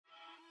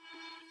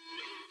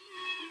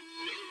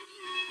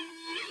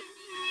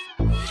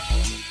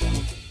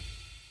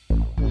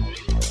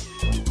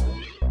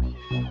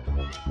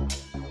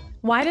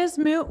Why does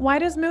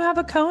Moo have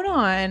a cone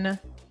on?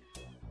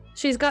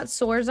 She's got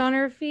sores on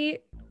her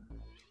feet.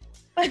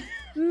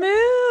 Moo.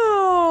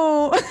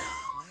 Oh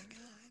my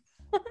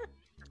God.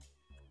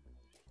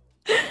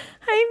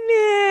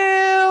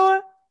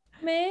 Hi,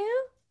 Moo. Moo?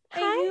 Are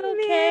you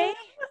Moo. okay?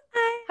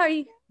 Hi. How are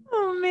you?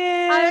 Oh,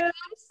 Moo. Are you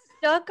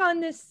stuck on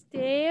the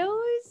stairs?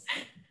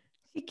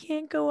 She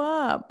can't go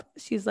up.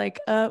 She's like,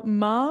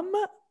 Mom,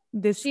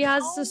 She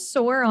has a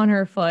sore on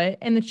her foot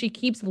and then she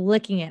keeps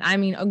licking it. I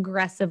mean,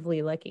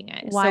 aggressively licking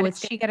it. Why did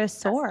she get a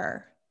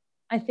sore?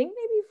 I think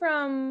maybe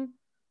from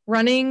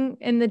running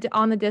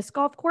on the disc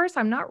golf course.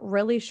 I'm not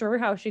really sure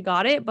how she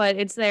got it, but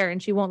it's there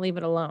and she won't leave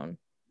it alone.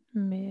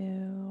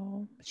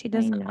 Moo. She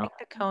doesn't like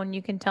the cone.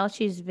 You can tell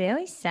she's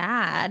very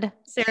sad.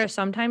 Sarah,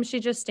 sometimes she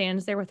just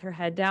stands there with her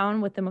head down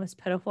with the most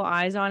pitiful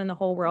eyes on in the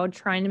whole world,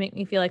 trying to make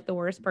me feel like the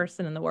worst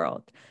person in the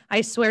world.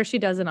 I swear she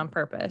does it on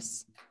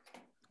purpose.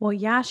 Well,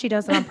 yeah, she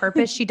does it on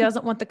purpose. She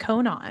doesn't want the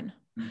cone on.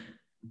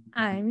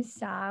 I'm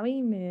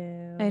sorry,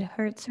 Moo. It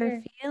hurts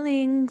her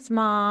feelings,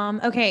 Mom.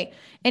 Okay.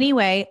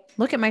 Anyway,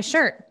 look at my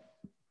shirt.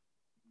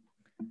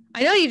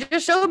 I know you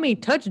just showed me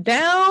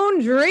touchdown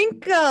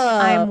drink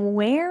up. I'm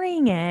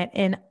wearing it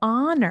in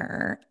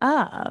honor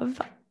of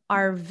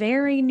our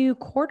very new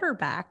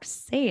quarterback,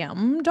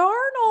 Sam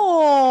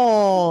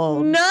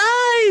Darnold.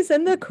 Nice.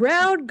 And the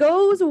crowd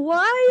goes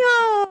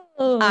wild.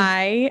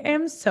 I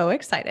am so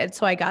excited.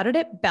 So I got it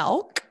at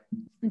Belk,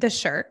 the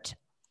shirt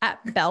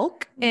at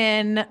Belk.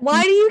 And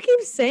why do you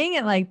keep saying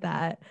it like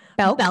that?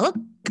 Belk.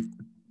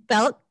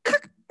 Belk.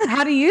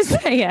 How do you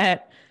say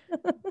it?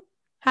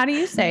 How do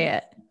you say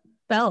it?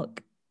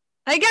 Belk.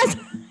 I guess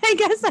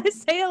I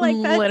say it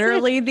like that.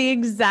 Literally the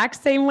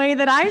exact same way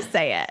that I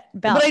say it.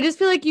 Belk. But I just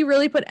feel like you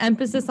really put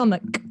emphasis on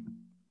the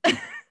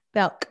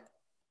Belk.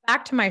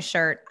 Back to my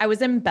shirt. I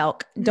was in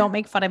Belk. Don't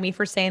make fun of me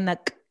for saying the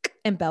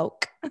in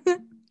Belk.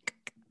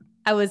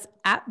 I was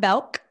at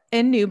Belk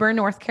in New Bern,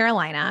 North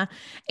Carolina,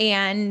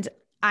 and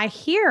I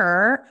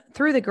hear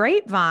through the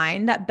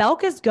grapevine that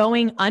Belk is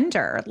going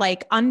under.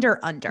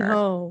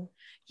 Oh.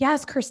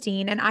 Yes,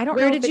 Christine. And I don't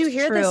know. Where did you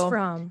hear this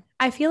from?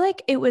 I feel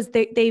like it was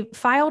they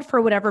filed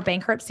for whatever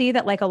bankruptcy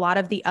that like a lot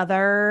of the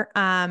other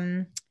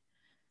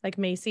like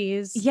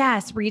Macy's.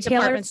 Yes,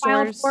 retailers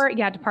filed for.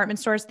 Yeah, department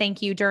stores.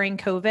 Thank you. During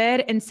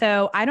COVID. And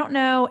so I don't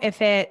know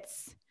if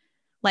it's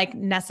like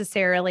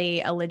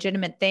necessarily a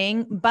legitimate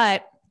thing,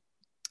 but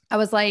I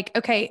was like,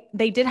 okay,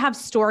 they did have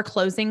store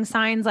closing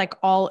signs like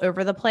all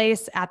over the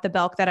place at the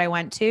Belk that I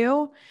went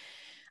to.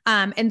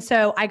 And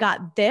so I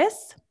got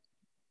this.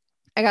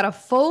 I got a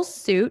full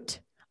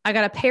suit. I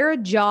got a pair of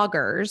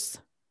joggers.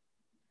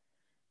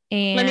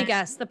 And let me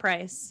guess the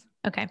price.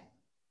 Okay.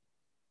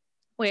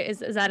 Wait,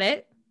 is that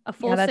it? A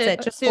full that's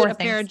it. Just suit, a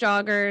pair of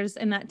joggers,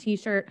 and that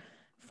t-shirt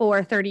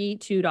for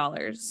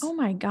 $32. Oh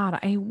my God.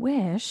 I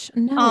wish.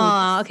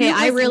 No. Okay.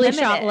 I really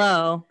shot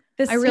low.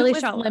 I really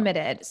shot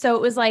limited. So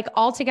it was like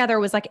altogether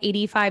was like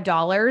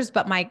 $85,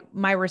 but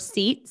my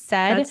receipt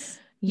said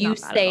you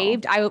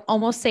saved. I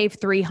almost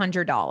saved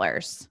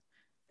 $300.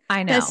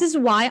 I know. This is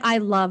why I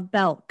love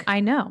Belk. I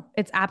know.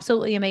 It's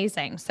absolutely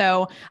amazing.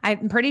 So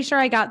I'm pretty sure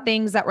I got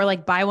things that were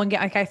like buy one, get,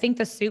 like, I think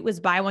the suit was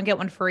buy one, get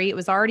one free. It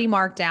was already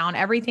marked down.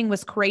 Everything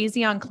was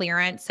crazy on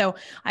clearance. So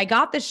I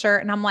got the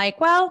shirt and I'm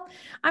like, well,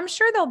 I'm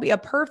sure there'll be a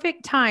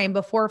perfect time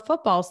before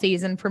football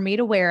season for me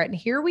to wear it. And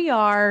here we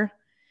are.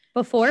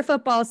 Before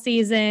football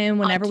season,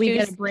 whenever we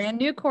get a brand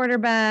new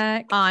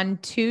quarterback. On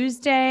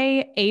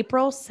Tuesday,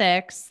 April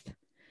 6th.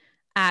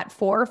 At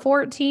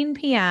 4:14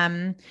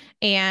 p.m.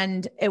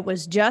 And it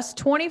was just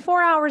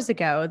 24 hours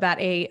ago that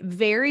a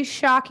very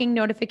shocking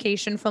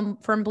notification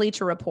from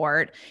Bleacher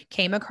Report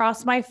came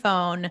across my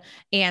phone,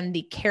 and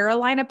the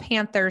Carolina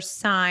Panthers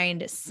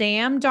signed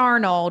Sam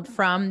Darnold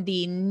from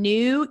the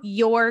New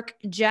York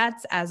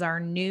Jets as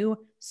our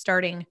new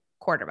starting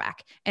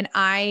quarterback. And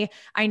I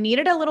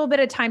needed a little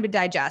bit of time to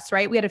digest,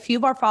 right? We had a few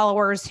of our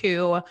followers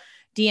who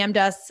DM'd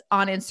us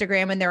on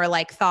Instagram and they were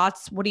like,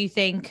 thoughts, what do you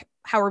think?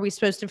 How are we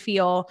supposed to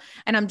feel?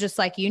 And I'm just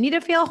like, you need to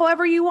feel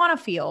however you want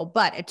to feel.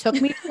 But it took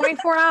me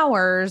 24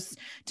 hours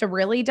to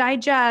really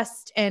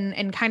digest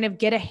and kind of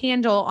get a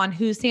handle on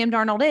who Sam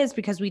Darnold is,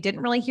 because we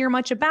didn't really hear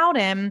much about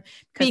him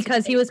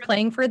because he was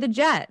playing for the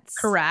Jets.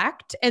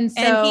 Correct. And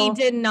so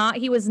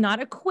he was not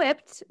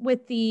equipped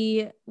with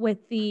the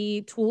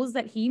tools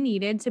that he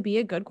needed to be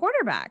a good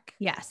quarterback.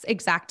 Yes,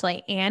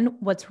 exactly. And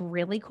what's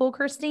really cool,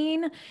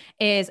 Christine,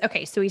 is,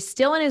 okay, so he's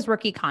still in his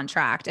rookie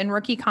contract, and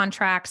rookie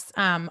contracts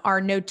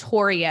are notorious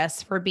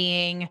for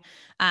being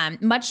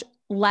much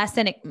less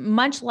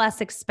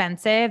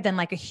expensive than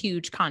like a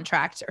huge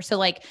contract. Or so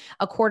like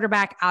a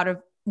quarterback out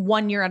of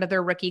 1 year out of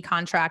their rookie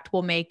contract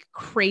will make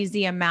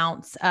crazy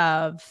amounts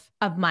of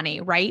of money,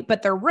 right?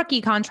 But their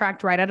rookie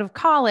contract right out of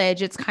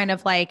college, it's kind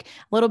of like a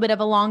little bit of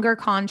a longer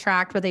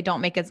contract where they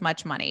don't make as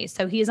much money.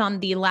 So he's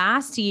on the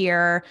last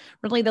year,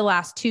 really the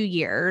last 2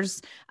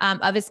 years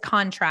of his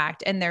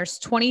contract. And there's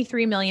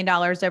 $23 million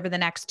over the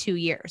next 2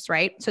 years,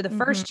 right? So the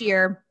first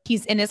year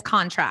he's in his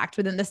contract.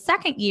 Within the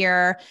second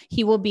year,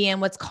 he will be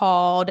in what's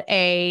called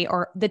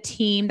the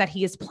team that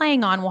he is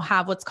playing on will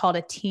have what's called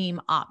a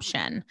team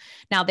option.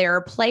 Now there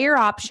are player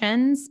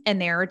options and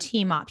there are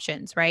team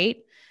options, right?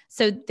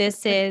 So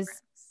this is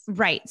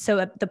right.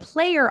 So the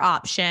player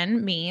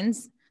option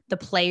means the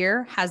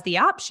player has the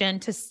option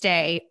to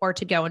stay or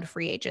to go into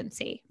free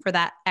agency for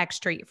that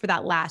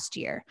last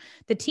year.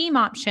 The team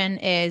option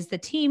is the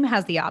team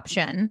has the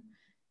option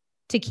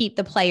to keep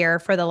the player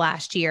for the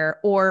last year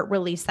or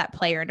release that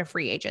player into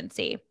free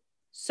agency.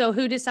 So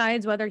who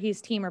decides whether he's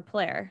team or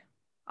player?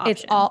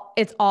 Option.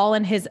 It's all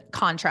in his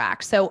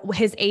contract. So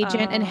his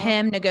agent and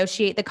him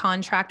negotiate the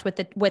contract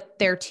with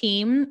their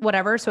team,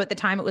 whatever. So at the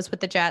time it was with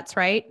the Jets,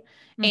 right?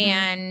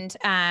 And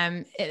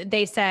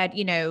they said,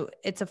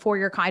 it's a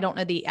 4-year. I don't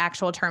know the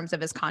actual terms of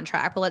his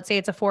contract, but let's say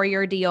it's a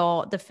 4-year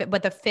deal.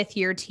 But the 5th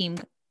year team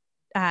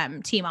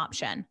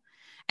option.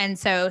 And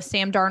so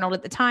Sam Darnold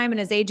at the time and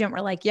his agent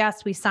were like,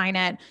 yes, we sign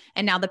it.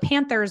 And now the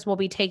Panthers will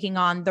be taking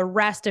on the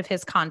rest of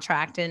his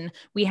contract. And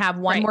we have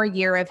one more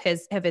year of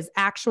his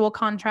actual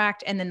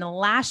contract. And then the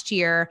last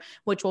year,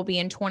 which will be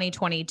in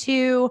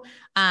 2022,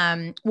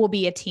 will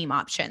be a team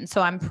option. So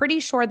I'm pretty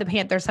sure the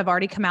Panthers have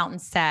already come out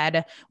and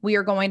said, we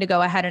are going to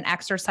go ahead and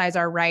exercise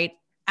our right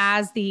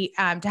as to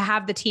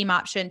have the team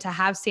option to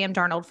have Sam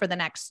Darnold for the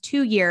next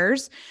 2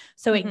 years.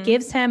 So it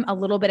gives him a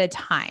little bit of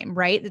time,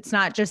 right? It's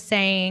not just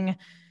saying,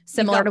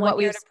 similar to what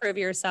we to prove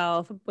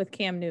yourself with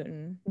Cam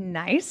Newton.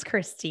 Nice,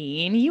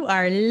 Christine. You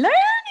are learning.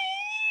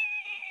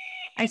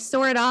 I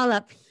saw it all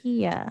up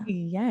here.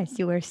 Yes,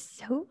 you are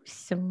so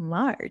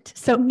smart.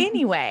 So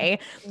anyway,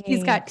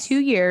 he's got 2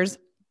 years.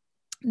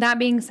 That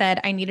being said,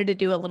 I needed to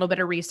do a little bit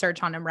of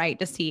research on him, right,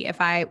 to see if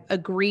I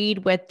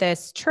agreed with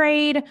this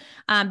trade,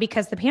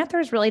 because the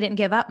Panthers really didn't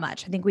give up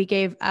much. I think we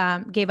gave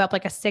up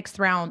like a 6th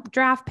round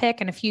draft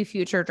pick and a few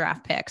future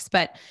draft picks.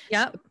 But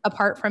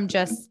apart from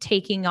just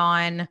taking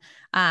on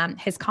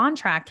his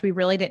contract, we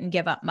really didn't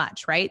give up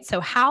much, right?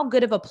 So how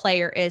good of a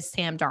player is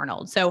Sam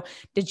Darnold? So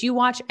did you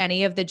watch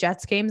any of the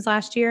Jets games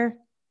last year?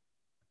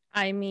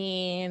 I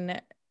mean,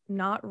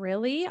 not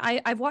really.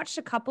 I've watched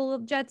a couple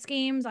of Jets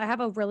games. I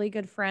have a really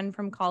good friend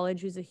from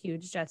college who's a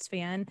huge Jets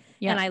fan.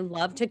 And I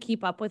love to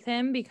keep up with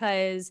him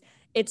because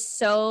it's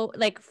so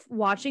like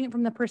watching it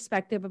from the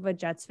perspective of a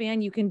Jets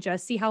fan, you can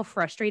just see how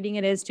frustrating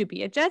it is to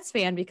be a Jets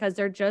fan because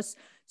they're just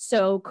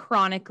so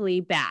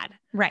chronically bad.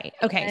 Right.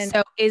 Okay.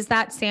 So is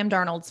that Sam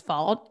Darnold's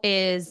fault?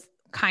 Is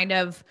kind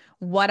of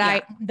what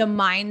the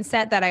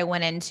mindset that I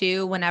went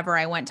into whenever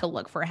I went to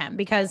look for him?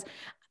 Because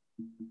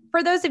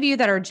for those of you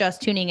that are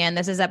just tuning in,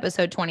 this is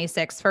episode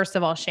 26. First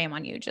of all, shame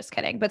on you. Just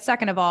kidding. But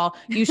second of all,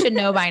 you should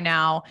know by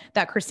now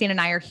that Christine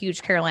and I are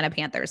huge Carolina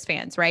Panthers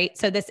fans, right?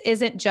 So this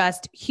isn't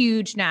just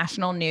huge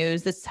national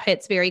news. This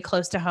hits very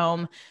close to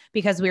home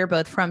because we are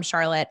both from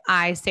Charlotte.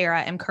 I,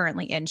 Sarah, am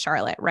currently in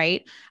Charlotte,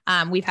 right?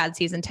 We've had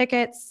season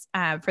tickets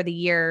for the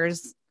year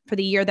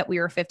that we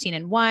were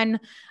 15-1.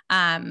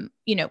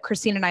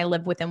 Christine and I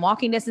live within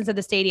walking distance of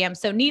the stadium.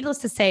 So needless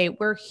to say,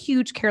 we're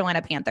huge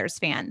Carolina Panthers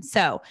fans.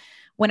 So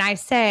when I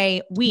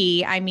say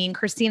we, I mean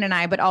Christine and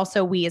I, but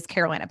also we as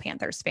Carolina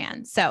Panthers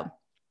fans. So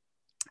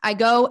I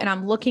go and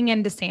I'm looking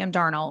into Sam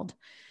Darnold,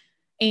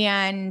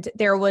 and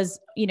there was,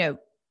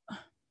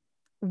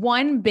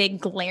 one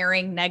big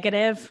glaring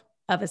negative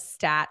of a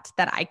stat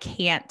that I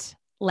can't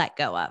let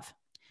go of.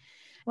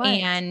 What?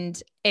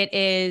 And it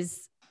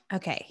is,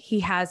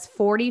 he has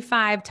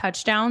 45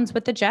 touchdowns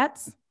with the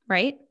Jets,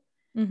 right?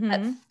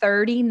 That's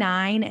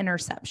 39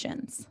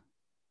 interceptions.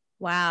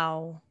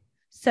 Wow.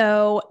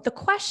 So the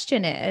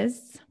question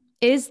is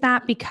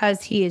that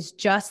because he is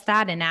just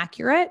that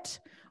inaccurate,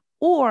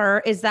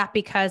 or is that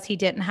because he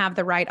didn't have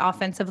the right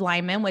offensive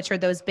linemen, which are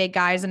those big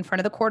guys in front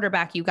of the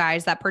quarterback, you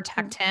guys, that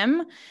protect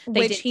him?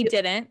 Which he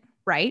didn't.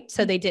 Right.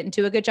 So they didn't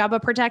do a good job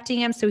of protecting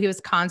him. So he was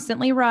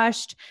constantly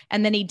rushed.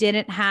 And then he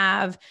didn't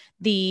have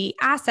the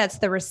assets,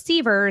 the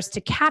receivers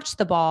to catch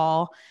the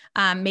ball.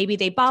 Maybe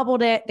they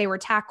bobbled it, they were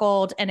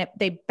tackled, and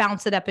they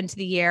bounced it up into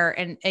the air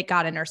and it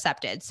got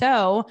intercepted.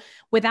 So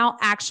without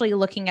actually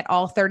looking at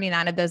all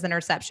 39 of those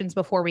interceptions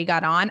before we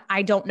got on,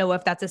 I don't know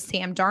if that's a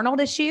Sam Darnold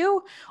issue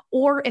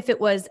or if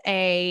it was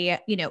a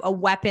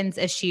weapons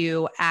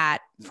issue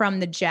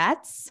from the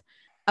Jets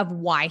of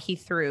why he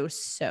threw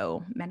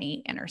so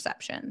many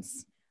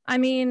interceptions. I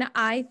mean,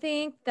 I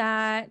think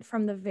that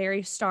from the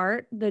very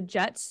start, the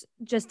Jets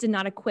just did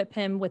not equip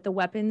him with the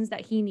weapons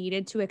that he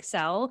needed to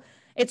excel.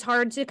 It's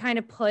hard to kind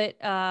of put,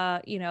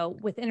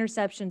 with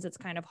interceptions, it's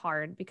kind of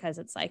hard because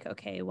it's like,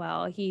 okay,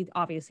 well, he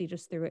obviously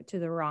just threw it to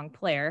the wrong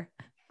player,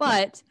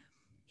 but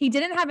he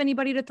didn't have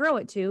anybody to throw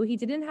it to. He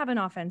didn't have an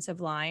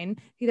offensive line.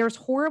 There was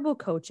horrible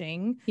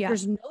coaching. Yeah.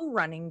 There's no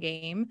running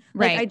game.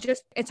 Right.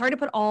 It's hard to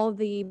put all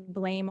the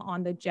blame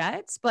on the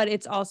Jets, but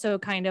it's also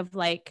kind of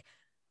like,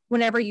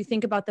 whenever you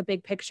think about the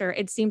big picture,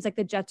 it seems like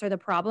the Jets are the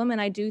problem.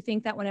 And I do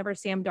think that whenever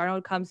Sam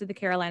Darnold comes to the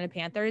Carolina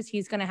Panthers,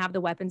 he's going to have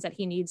the weapons that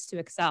he needs to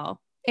excel.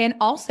 And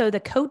also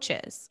the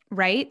coaches,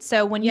 right?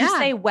 So when you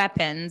say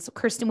weapons,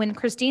 when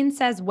Christine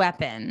says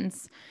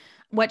weapons,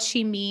 what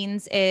she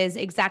means is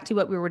exactly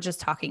what we were just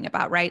talking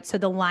about, right? So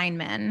the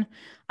linemen,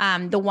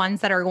 the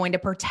ones that are going to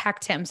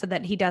protect him so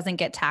that he doesn't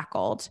get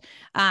tackled,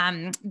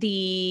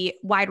 the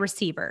wide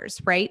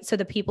receivers, right? So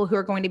the people who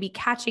are going to be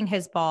catching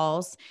his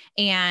balls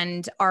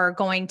and are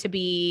going to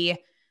be,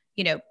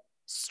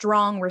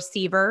 strong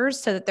receivers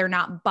so that they're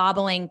not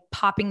bobbling,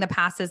 popping the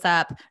passes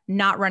up,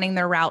 not running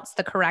their routes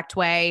the correct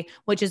way,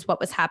 which is what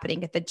was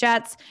happening at the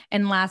Jets.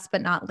 And last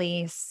but not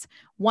least,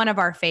 one of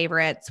our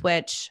favorites,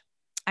 which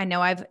I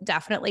know I've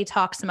definitely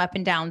talked some up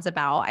and downs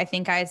about. I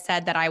think I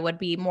said that I would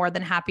be more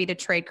than happy to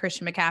trade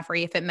Christian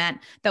McCaffrey if it meant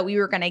that we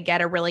were going to get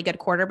a really good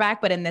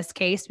quarterback. But in this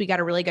case, we got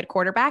a really good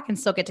quarterback and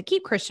still get to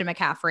keep Christian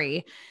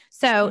McCaffrey.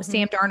 So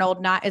Sam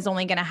Darnold is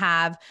only going to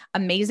have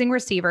amazing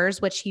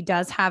receivers, which he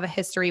does have a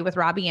history with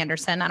Robbie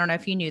Anderson. I don't know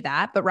if you knew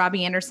that, but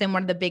Robbie Anderson,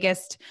 one of the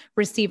biggest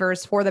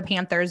receivers for the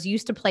Panthers,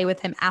 used to play with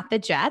him at the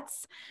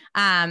Jets.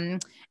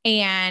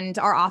 And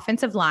our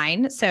offensive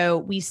line. So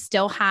we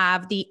still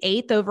have the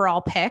 8th overall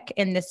pick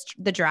in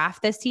the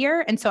draft this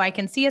year. And so I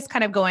can see us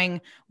kind of going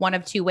one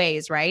of two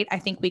ways, right? I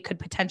think we could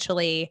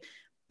potentially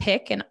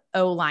pick an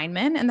O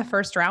lineman in the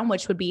first round,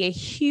 which would be a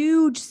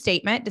huge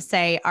statement to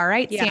say, all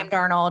right, Sam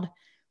Darnold,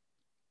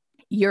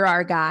 you're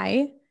our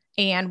guy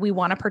and we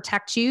want to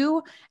protect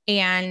you.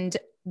 And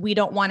we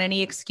don't want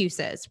any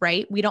excuses,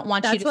 right? We don't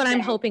want That's what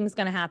I'm hoping is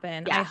going to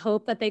happen. Yeah. I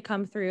hope that they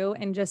come through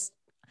and just,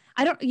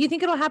 you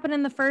think it'll happen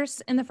in the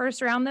first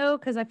round though?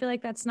 Cause I feel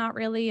like that's not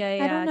really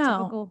I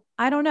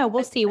don't know.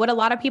 We'll see. What a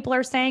lot of people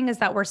are saying is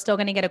that we're still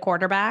going to get a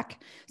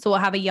quarterback. So we'll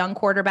have a young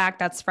quarterback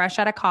that's fresh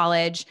out of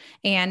college.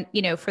 And,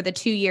 for the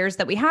 2 years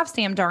that we have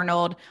Sam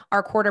Darnold,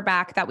 our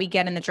quarterback that we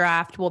get in the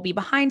draft will be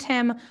behind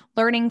him,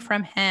 learning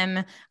from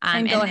him.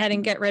 And go ahead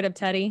and get rid of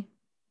Teddy's,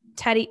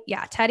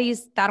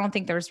 I don't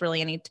think there's really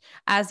any,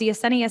 as the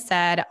Yesenia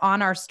said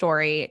on our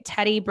story,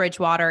 Teddy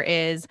Bridgewater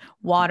is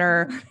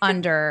water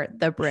under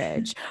the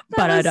bridge.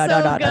 Nice,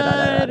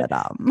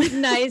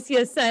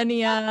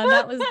 Yesenia.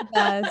 That was the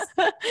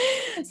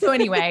best. So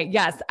anyway,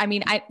 yes. I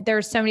mean,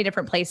 there's so many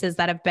different places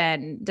that have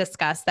been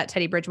discussed that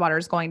Teddy Bridgewater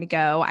is going to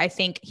go. I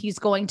think he's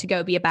going to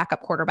go be a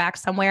backup quarterback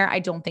somewhere. I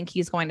don't think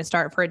he's going to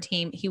start for a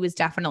team. He was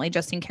definitely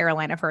just in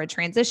Carolina for a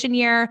transition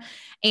year.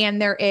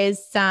 And there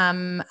is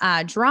some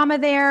drama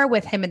there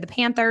with him and the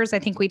Panthers. I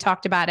think we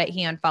talked about it.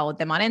 He unfollowed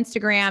them on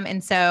Instagram.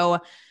 And so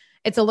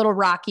it's a little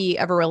rocky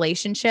of a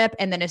relationship.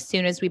 And then as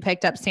soon as we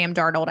picked up Sam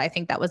Darnold, I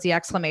think that was the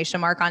exclamation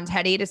mark on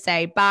Teddy to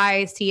say,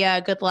 bye, see ya,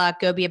 good luck,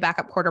 go be a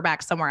backup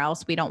quarterback somewhere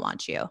else. We don't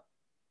want you.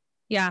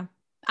 Yeah.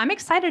 I'm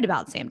excited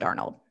about Sam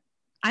Darnold.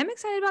 I'm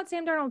excited about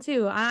Sam Darnold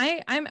too.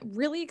 I'm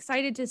really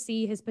excited to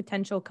see his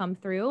potential come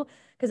through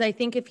because I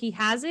think if he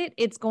has it,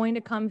 it's going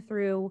to come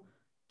through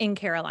in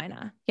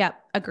Carolina.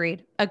 Yep.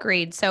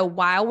 Agreed. So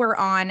while we're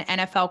on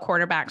NFL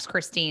quarterbacks,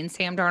 Christine,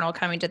 Sam Darnold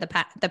coming to the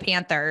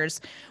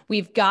Panthers,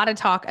 we've got to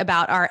talk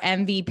about our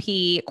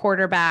MVP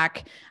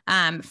quarterback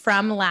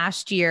from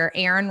last year,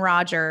 Aaron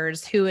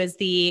Rodgers, who is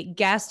the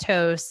guest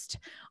host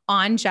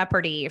on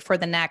Jeopardy for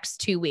the next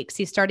 2 weeks.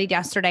 He started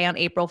yesterday on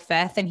April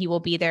 5th, and he will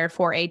be there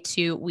for a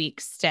 2-week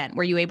stint.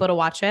 Were you able to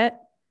watch it?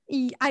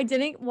 I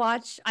didn't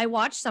watch. I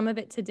watched some of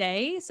it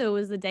today. So it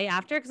was the day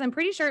after, because I'm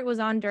pretty sure it was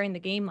on during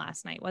the game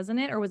last night, wasn't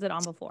it? Or was it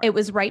on before? It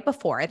was right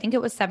before. I think it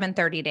was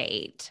 7:30 to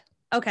 8.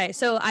 Okay.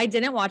 So I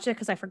didn't watch it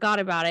because I forgot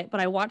about it, but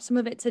I watched some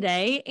of it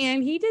today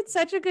and he did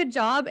such a good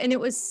job. And it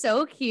was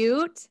so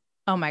cute.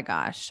 Oh my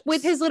gosh.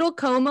 With his little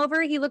comb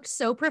over, he looked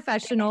so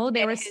professional.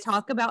 There was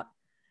talk about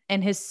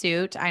in his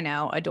suit. I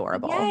know.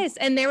 Adorable. Yes.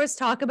 And there was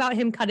talk about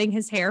him cutting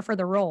his hair for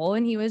the role.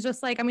 And he was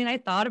just like, I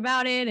thought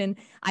about it. And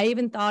I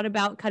even thought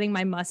about cutting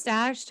my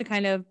mustache to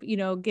kind of,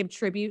 give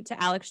tribute to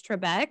Alex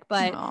Trebek.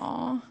 But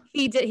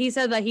he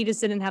said that he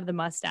just didn't have the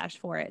mustache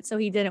for it. So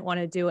he didn't want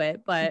to do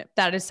it. But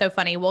that is so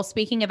funny. Well,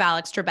 speaking of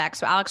Alex Trebek.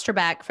 So Alex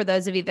Trebek, for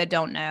those of you that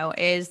don't know,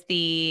 is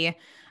the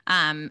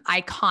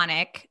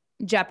iconic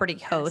Jeopardy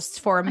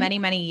host for many,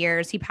 many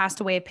years. He passed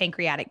away of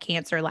pancreatic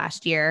cancer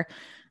last year.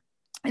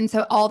 And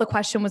so all the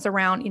question was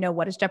around,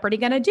 what is Jeopardy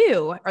going to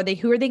do?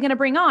 Who are they going to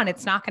bring on?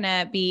 It's not going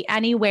to be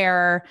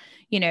anywhere,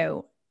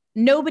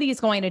 nobody's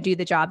going to do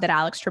the job that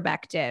Alex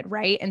Trebek did.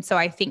 Right. And so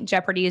I think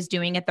Jeopardy is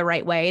doing it the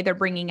right way. They're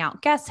bringing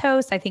out guest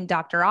hosts. I think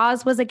Dr.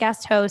 Oz was a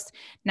guest host.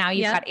 Now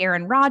you've got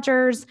Aaron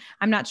Rodgers.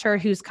 I'm not sure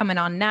who's coming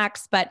on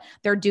next, but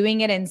they're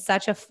doing it in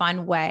such a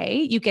fun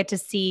way. You get to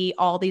see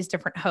all these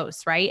different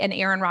hosts. Right. And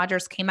Aaron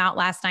Rodgers came out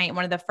last night.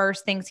 One of the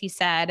first things he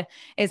said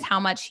is how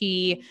much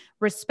he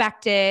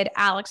respected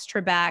Alex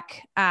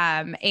Trebek,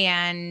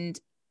 and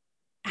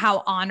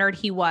how honored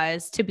he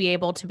was to be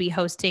able to be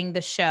hosting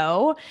the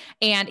show.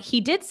 And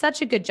he did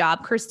such a good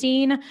job,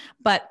 Christine.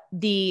 But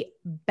the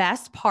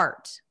best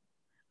part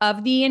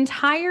of the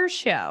entire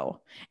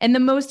show and the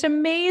most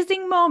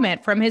amazing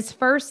moment from his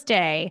first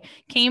day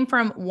came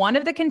from one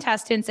of the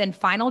contestants in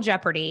Final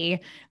Jeopardy.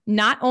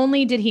 Not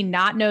only did he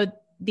not know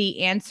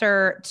the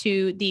answer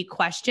to the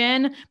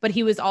question, but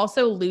he was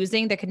also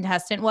losing, the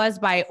contestant was,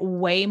 by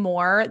way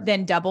more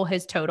than double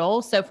his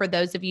total. So for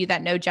those of you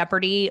that know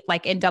Jeopardy,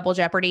 like in in Final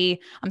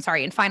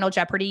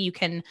Jeopardy, you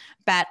can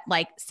bet,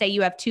 like, say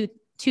you have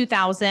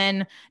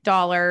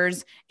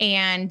 $2,000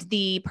 and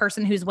the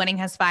person who's winning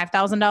has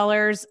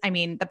 $5,000. I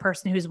mean, the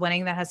person who's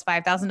winning that has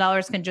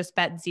 $5,000 can just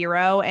bet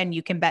zero and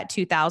you can bet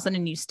 2,000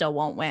 and you still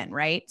won't win.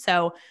 Right.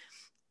 So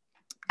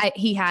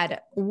he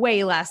had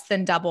way less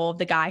than double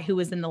the guy who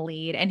was in the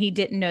lead, and he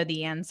didn't know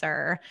the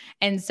answer.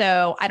 And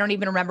so I don't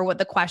even remember what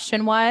the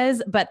question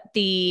was, but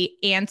the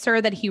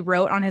answer that he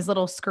wrote on his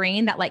little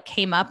screen that like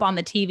came up on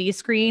the TV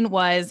screen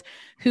was,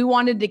 who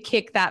wanted to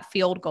kick that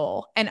field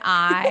goal? And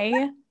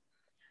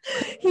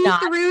he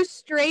threw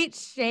straight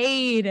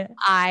shade.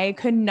 I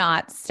could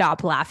not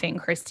stop laughing,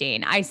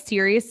 Christine. I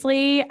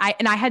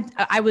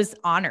was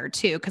honored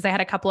too, because I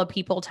had a couple of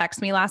people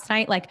text me last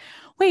night like,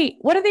 wait,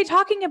 what are they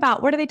talking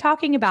about? What are they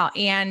talking about?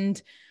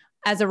 And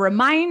as a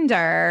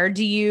reminder,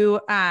 do you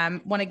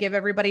want to give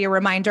everybody a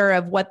reminder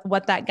of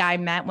what that guy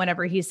meant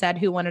whenever he said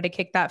who wanted to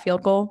kick that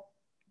field goal?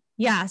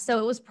 Yeah, so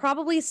it was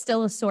probably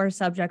still a sore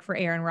subject for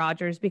Aaron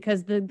Rodgers,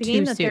 because the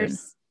game that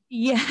there's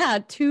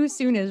too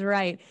soon is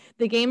right.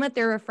 The game that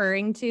they're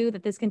referring to,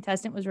 that this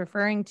contestant was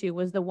referring to,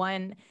 was the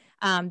one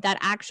that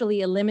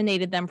actually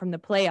eliminated them from the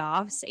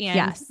playoffs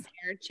and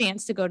their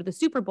chance to go to the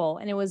Super Bowl.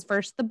 And it was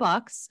versus the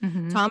Bucks,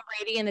 Tom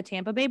Brady and the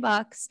Tampa Bay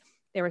Bucks.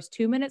 There was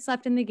 2 minutes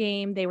left in the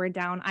game. They were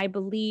down, I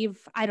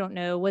believe, I don't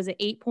know, was it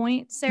 8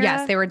 points, Sarah?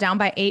 Yes, they were down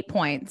by 8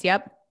 points.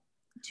 Yep.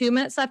 2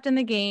 minutes left in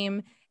the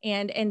game.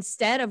 And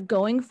instead of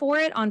going for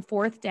it on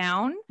fourth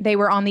down, they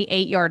were on the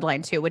 8-yard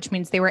line too, which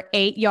means they were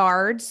 8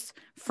 yards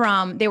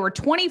they were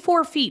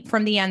 24 feet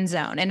from the end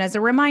zone. And as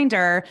a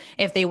reminder,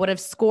 if they would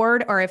have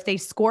scored, or if they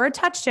score a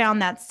touchdown,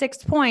 that's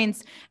 6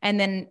 points. And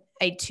then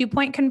a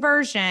 2-point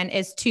conversion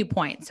is 2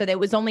 points. So there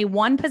was only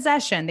one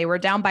possession. They were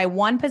down by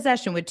one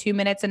possession with 2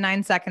 minutes and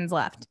 9 seconds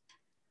left.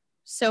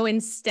 So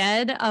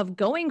instead of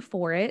going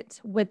for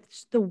it,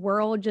 which the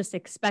world just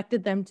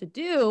expected them to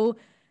do,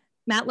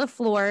 Matt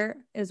LaFleur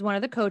is one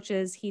of the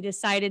coaches. He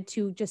decided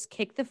to just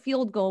kick the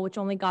field goal, which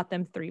only got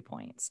them 3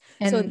 points.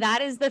 So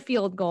that is the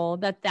field goal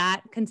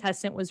that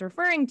contestant was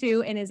referring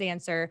to in his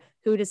answer,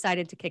 who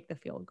decided to kick the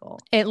field goal.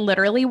 It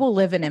literally will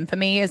live in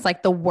infamy as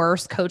like the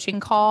worst coaching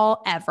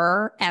call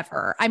ever.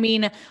 I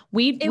mean,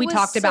 we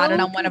talked about it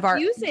on one of our,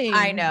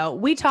 I know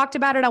we talked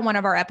about it on one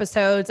of our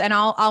episodes, and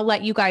I'll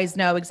let you guys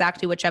know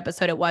exactly which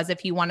episode it was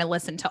if you want to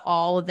listen to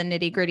all of the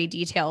nitty gritty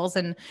details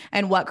and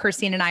what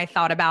Christine and I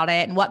thought about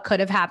it and what could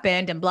have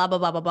happened and blah, blah,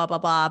 blah, blah, blah, blah,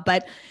 blah.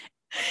 But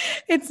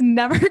it's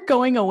never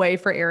going away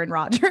for Aaron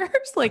Rodgers.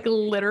 Like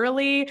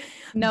literally,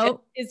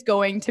 nope. This is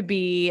going to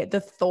be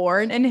the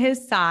thorn in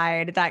his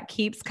side that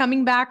keeps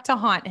coming back to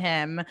haunt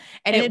him.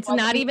 And it's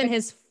not even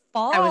his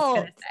fault. I was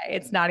going to say,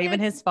 it's not even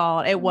his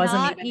fault. It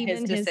wasn't even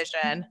his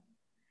decision.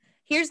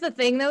 Here's the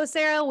thing though,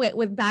 Sarah,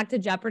 with Back to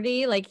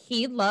Jeopardy, like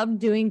he loved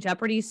doing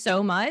Jeopardy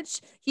so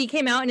much. He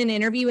came out in an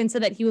interview and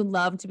said that he would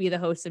love to be the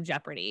host of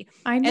Jeopardy.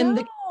 I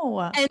know.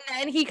 And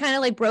then he kind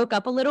of like broke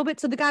up a little bit.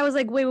 So the guy was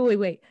like,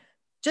 wait.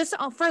 Just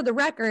for the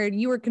record,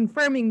 you were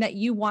confirming that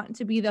you want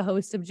to be the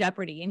host of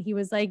Jeopardy. And he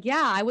was like,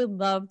 yeah, I would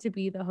love to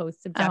be the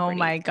host of Jeopardy. Oh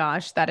my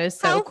gosh, that is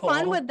so cool. How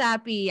fun would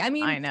that be? I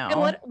mean, I know.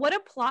 And what a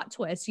plot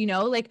twist,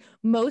 like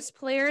most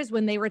players,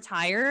 when they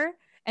retire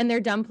and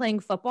they're done playing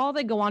football,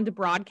 they go on to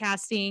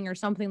broadcasting or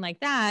something like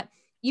that.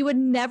 You would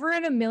never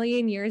in a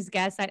million years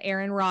guess that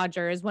Aaron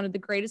Rodgers, one of the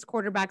greatest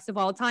quarterbacks of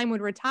all time,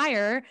 would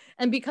retire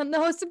and become the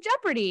host of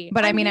Jeopardy.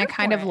 But I mean, I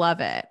kind of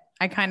love it.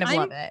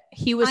 Love it.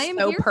 He was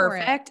so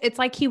perfect. It's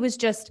like he was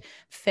just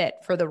fit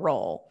for the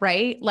role,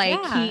 right?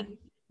 Like he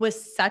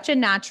was such a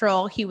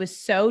natural. He was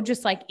so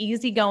just like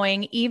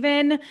easygoing,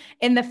 even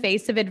in the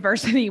face of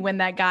adversity. When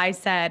that guy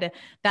said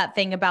that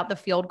thing about the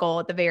field goal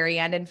at the very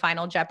end in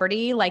Final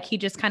Jeopardy, like he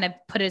just kind of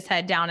put his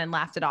head down and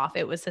laughed it off.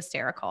 It was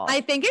hysterical.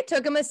 I think it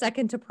took him a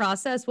second to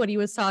process what he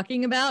was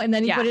talking about. And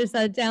then he put his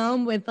head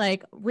down with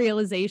like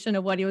realization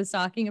of what he was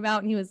talking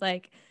about. And he was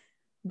like,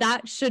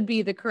 that should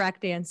be the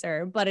correct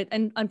answer, but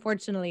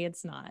unfortunately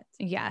it's not.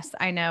 Yes,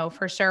 I know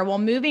for sure. Well,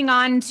 moving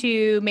on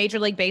to Major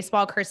League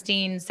Baseball,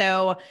 Christine.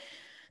 So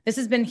this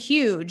has been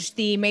huge.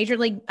 The Major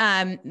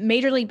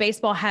League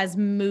Baseball has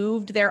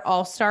moved their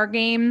All-Star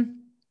game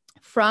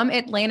from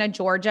Atlanta,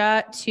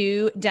 Georgia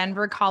to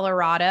Denver,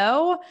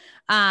 Colorado,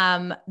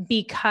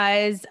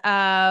 because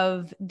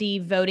of the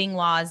voting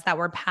laws that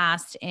were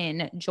passed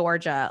in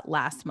Georgia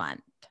last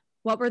month.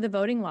 What were the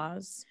voting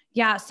laws?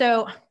 Yeah.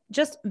 So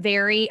just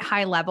very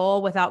high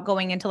level without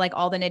going into like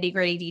all the nitty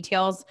gritty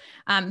details.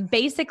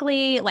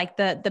 Basically like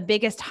the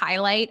biggest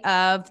highlight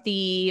of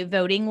the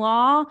voting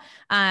law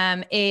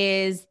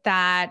is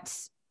that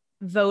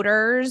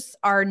voters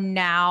are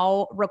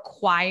now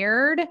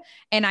required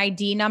an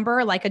ID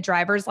number, like a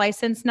driver's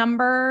license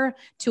number,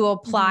 to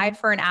apply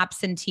for an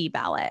absentee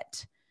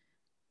ballot.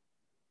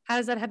 How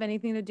does that have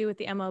anything to do with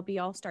the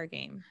MLB All-Star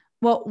game?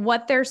 Well,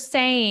 what they're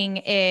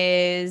saying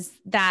is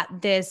that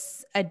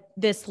this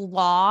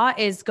law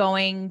is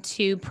going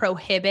to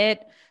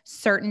prohibit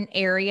certain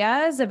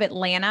areas of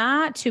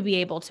Atlanta to be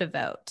able to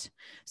vote.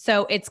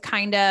 So it's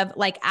kind of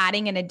like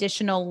adding an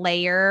additional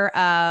layer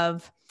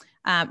of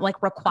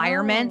like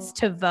requirements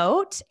to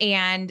vote.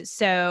 And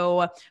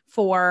so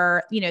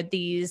for,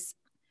 these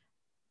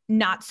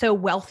not so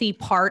wealthy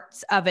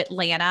parts of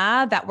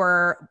Atlanta that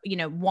were,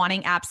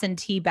 wanting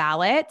absentee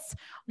ballots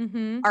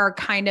are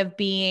kind of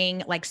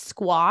being like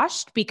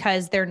squashed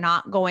because they're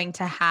not going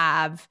to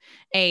have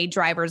a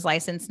driver's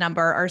license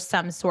number or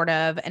some sort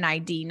of an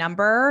ID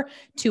number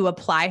to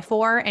apply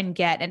for and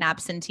get an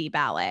absentee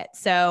ballot.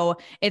 So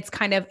it's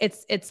kind of,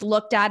 it's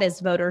looked at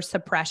as voter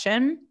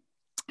suppression.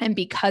 And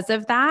because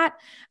of that,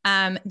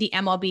 the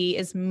MLB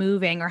is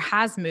moving or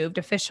has moved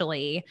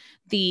officially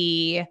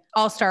the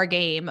All-Star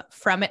game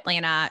from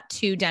Atlanta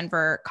to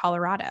Denver,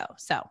 Colorado.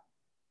 So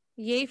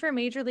yay for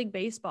Major League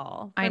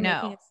Baseball for I know.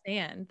 making it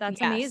stand. That's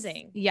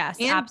amazing. Yes,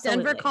 and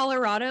absolutely. Denver,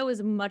 Colorado is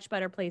a much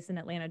better place than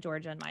Atlanta,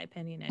 Georgia, in my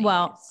opinion. Anyways.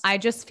 Well, I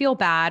just feel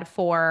bad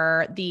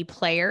for the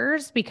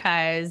players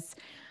because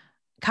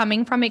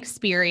coming from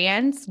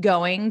experience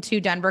going to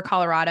Denver,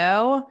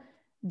 Colorado,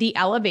 the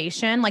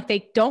elevation, like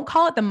they don't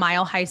call it the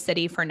Mile High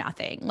City for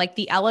nothing. Like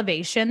the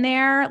elevation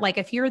there, like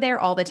if you're there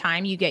all the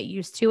time, you get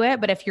used to it.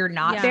 But if you're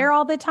not there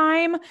all the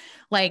time,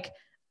 like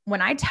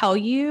when I tell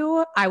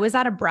you I was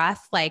out of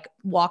breath, like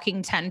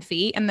walking 10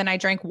 feet and then I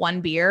drank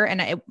one beer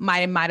and I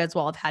might as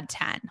well have had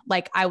 10.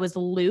 Like I was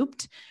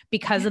looped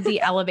because of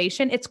the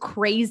elevation. It's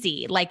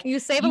crazy. Like you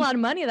save a lot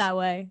of money that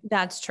way.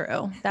 That's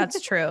true. That's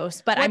true.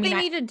 But what they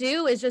need to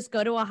do is just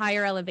go to a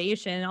higher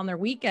elevation on their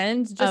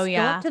weekends. Just go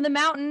up to the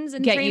mountains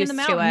and get train used in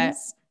the mountains.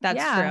 To it.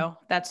 That's true.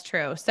 That's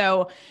true.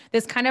 So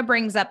this kind of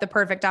brings up the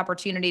perfect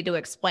opportunity to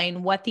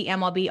explain what the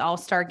MLB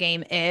All-Star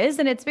Game is.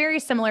 And it's very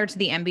similar to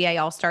the NBA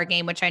All-Star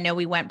Game, which I know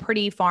we went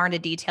pretty far into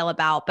detail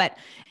about, but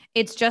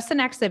it's just an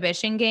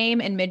exhibition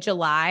game in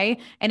mid-July,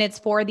 and it's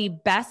for the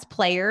best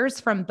players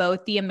from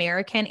both the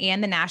American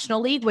and the National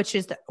League, which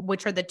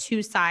are the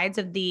two sides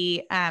of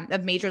the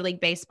of Major League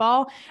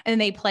Baseball.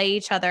 And they play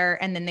each other,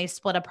 and then they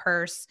split a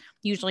purse,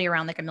 usually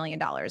around like $1 million,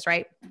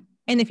 right?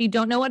 And if you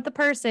don't know what the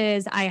purse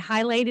is, I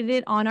highlighted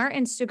it on our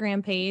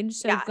Instagram page.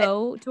 So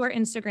go to our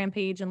Instagram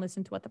page and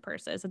listen to what the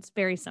purse is. It's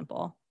very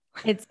simple.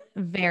 It's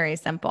very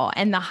simple.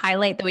 And the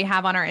highlight that we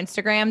have on our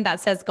Instagram that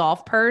says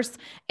golf purse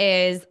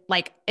is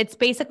like, it's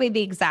basically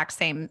the exact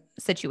same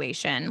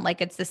situation.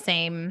 Like it's the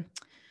same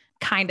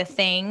kind of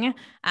thing.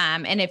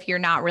 And if you're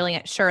not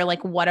really sure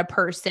like what a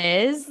purse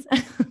is,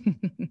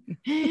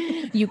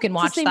 you can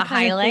watch the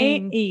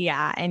highlight.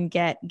 Yeah. And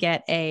get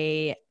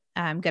a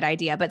good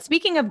idea. But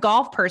speaking of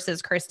golf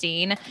purses,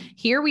 Christine,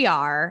 here we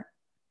are.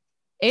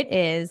 It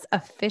is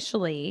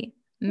officially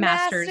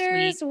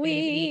Masters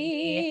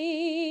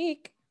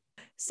Week.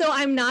 So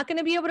I'm not going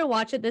to be able to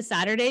watch it this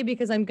Saturday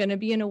because I'm going to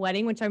be in a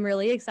wedding, which I'm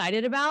really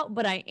excited about,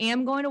 but I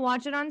am going to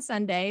watch it on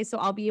Sunday. So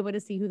I'll be able to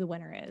see who the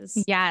winner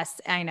is.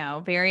 Yes, I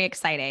know. Very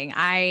exciting.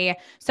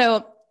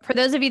 So for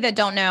those of you that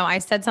don't know, I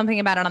said something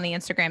about it on the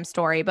Instagram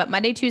story, but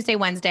Monday, Tuesday,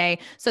 Wednesday.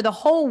 So the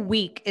whole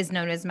week is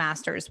known as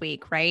Masters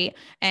Week, right?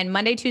 And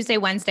Monday, Tuesday,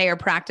 Wednesday are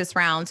practice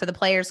rounds. So the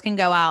players can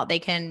go out, they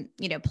can,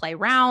 play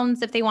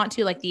rounds if they want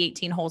to, like the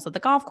 18 holes of the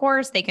golf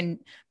course. They can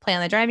play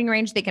on the driving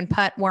range. They can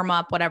putt, warm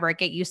up, whatever,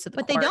 get used to the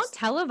course. But they don't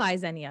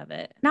televise any of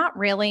it. Not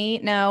really,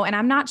 no. And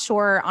I'm not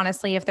sure,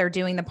 honestly, if they're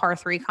doing the par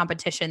 3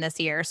 competition this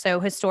year. So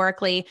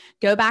historically,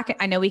 go back.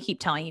 I know we keep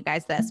telling you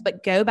guys this,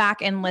 but go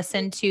back and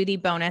listen to the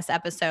bonus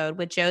episode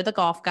with Joe, the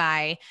golf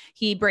guy.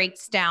 He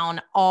breaks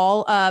down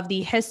all of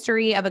the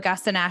history of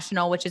Augusta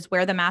National, which is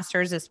where the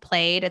Masters is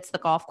played. It's the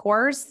golf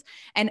course,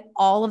 and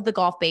all of the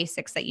golf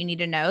basics that you need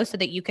to know so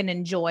that you can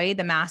enjoy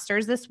the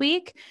Masters this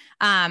week.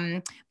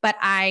 But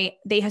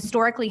they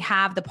historically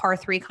have the par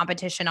 3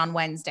 competition on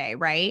Wednesday,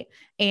 right?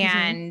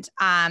 And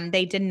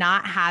they did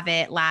not have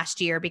it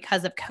last year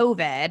because of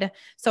COVID.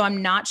 So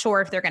I'm not sure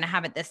if they're going to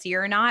have it this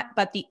year or not,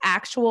 but the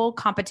actual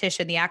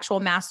competition, the actual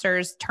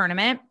Masters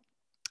tournament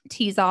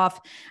tees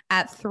off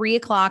at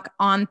 3:00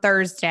 on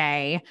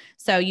Thursday.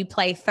 So you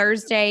play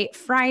Thursday,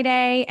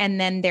 Friday, and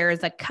then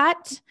there's a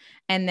cut.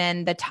 And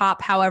then the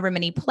top however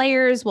many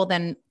players will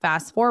then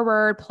fast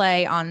forward,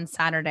 play on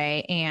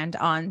Saturday and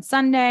on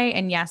Sunday.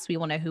 And yes, we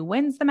will know who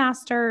wins the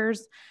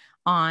Masters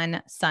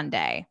on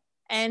Sunday.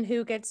 And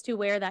who gets to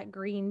wear that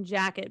green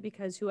jacket,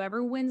 because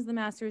whoever wins the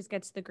Masters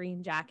gets the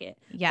green jacket.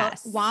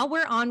 Yes. But while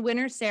we're on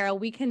Winter Sarah,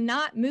 we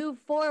cannot move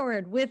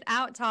forward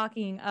without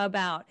talking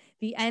about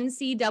the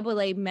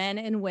NCAA Men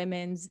and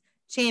Women's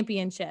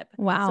Championship.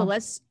 Wow. So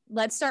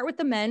let's start with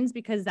the men's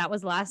because that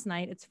was last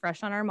night. It's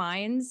fresh on our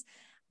minds.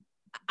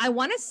 I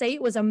want to say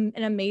it was an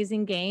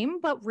amazing game,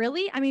 but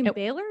really, I mean,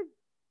 Baylor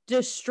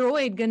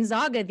destroyed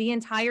Gonzaga the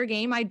entire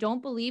game. I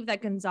don't believe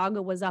that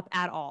Gonzaga was up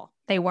at all.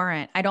 They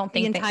weren't. I don't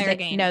think the entire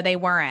game. No, they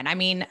weren't. I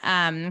mean,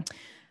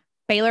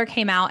 Baylor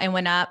came out and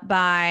went up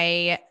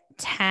by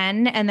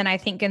 10. And then I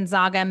think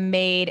Gonzaga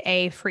made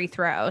a free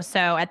throw. So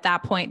at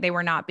that point, they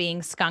were not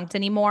being skunked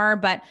anymore.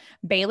 But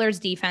Baylor's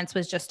defense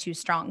was just too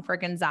strong for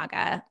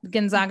Gonzaga.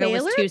 Gonzaga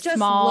Baylor was too just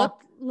small.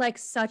 Looked like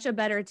such a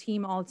better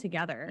team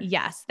altogether.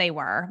 Yes, they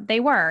were. They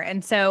were.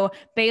 And so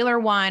Baylor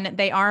won.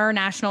 They are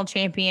national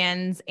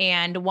champions.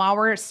 And while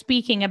we're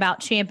speaking about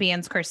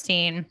champions,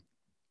 Christine,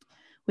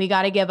 we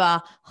got to give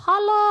a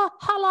holla,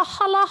 holla,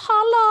 holla,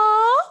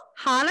 holla.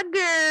 Holla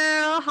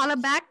girl, holla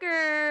back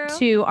girl.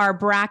 To our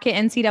bracket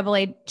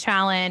NCAA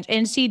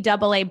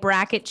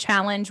bracket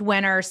challenge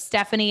winner,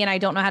 Stephanie. And I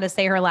don't know how to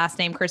say her last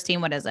name.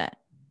 Christine, what is it?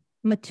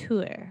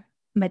 Mature.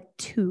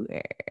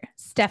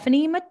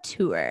 Stephanie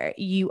Mature.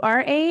 You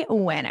are a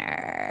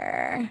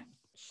winner.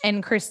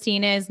 And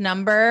Christine is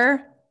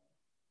number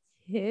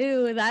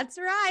 2. That's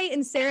right.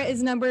 And Sarah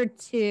is number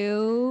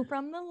 2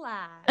 from the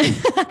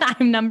last.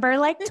 I'm number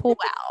like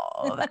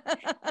 12,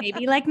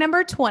 maybe like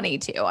number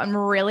 22. I'm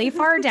really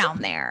far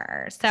down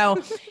there.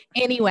 So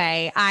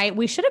anyway,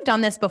 we should have done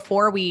this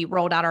before we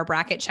rolled out our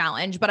bracket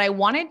challenge, but I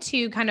wanted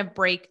to kind of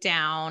break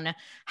down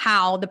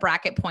how the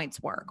bracket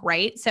points work,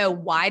 right? So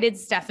why did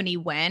Stephanie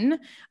win?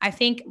 I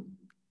think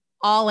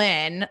all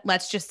in,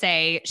 let's just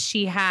say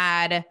she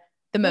had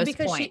the most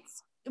points.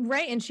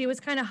 Right. And she was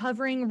kind of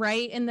hovering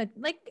right in the,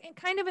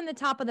 kind of in the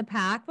top of the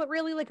pack, but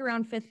really like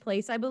around 5th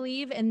place, I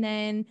believe. And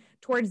then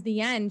towards the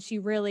end, she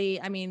really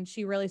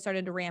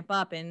started to ramp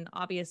up and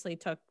obviously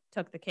took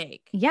the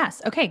cake.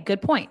 Yes. Okay.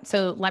 Good point.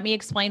 So let me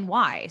explain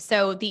why.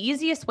 So the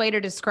easiest way to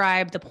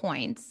describe the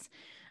points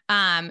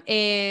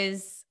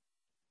is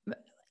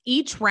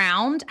each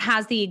round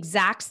has the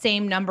exact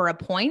same number of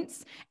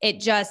points. It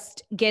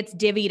just gets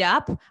divvied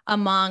up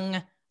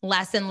among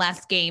less and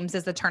less games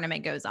as the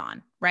tournament goes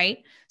on, right?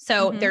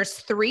 So there's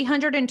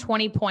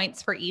 320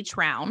 points for each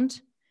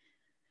round.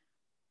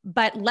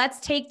 But let's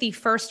take the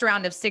first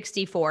round of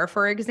 64,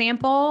 for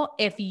example.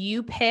 If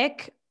you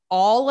pick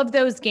all of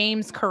those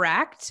games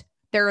correct,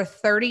 there are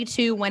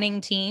 32 winning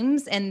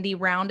teams in the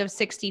round of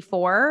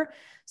 64.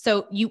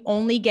 So you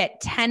only get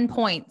 10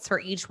 points for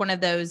each one of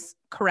those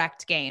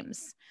correct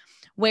games.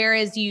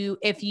 Whereas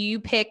if you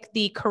pick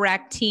the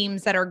correct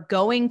teams that are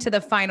going to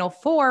the Final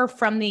Four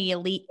from the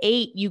Elite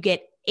 8, you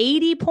get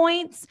 80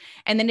 points.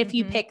 And then if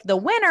you pick the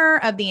winner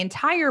of the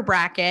entire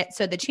bracket,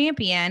 so the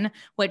champion,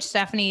 which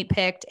Stephanie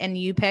picked and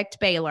you picked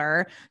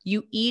Baylor,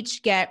 you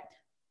each get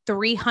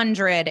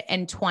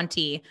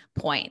 320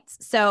 points.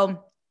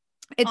 So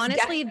it's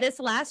honestly, this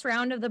last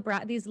round of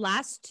these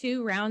last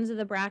 2 rounds of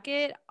the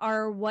bracket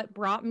are what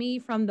brought me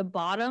from the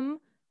bottom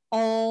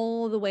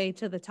all the way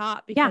to the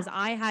top, because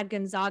I had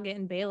Gonzaga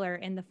and Baylor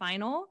in the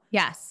final.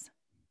 Yes.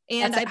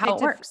 And that's how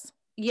it works.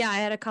 I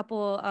had a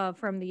couple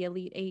from the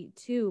Elite 8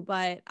 too,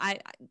 but I,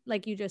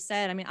 like you just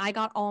said, I mean, I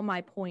got all my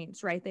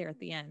points right there at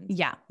the end.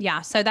 Yeah. Yeah.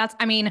 So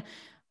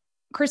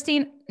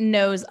Christine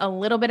knows a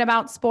little bit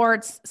about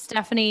sports.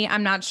 Stephanie,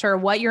 I'm not sure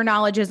what your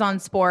knowledge is on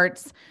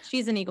sports.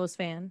 She's an Eagles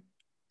fan.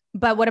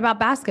 But what about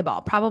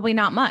basketball? Probably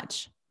not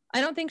much. I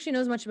don't think she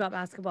knows much about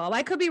basketball.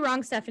 I could be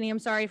wrong, Stephanie. I'm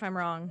sorry if I'm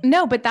wrong.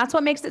 No, but that's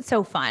what makes it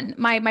so fun.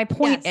 My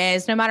point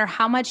is, no matter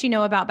how much you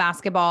know about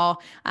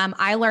basketball,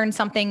 I learned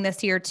something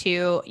this year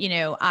too. You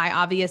know, I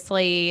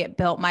obviously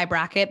built my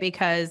bracket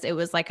because it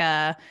was like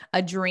a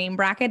dream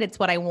bracket. It's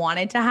what I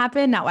wanted to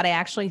happen, not what I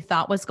actually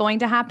thought was going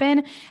to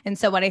happen. And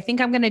so what I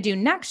think I'm going to do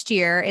next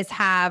year is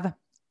have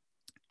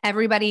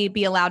everybody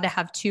be allowed to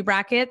have 2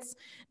 brackets,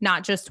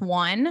 not just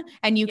one.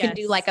 And you can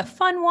do like a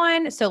fun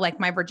one. So like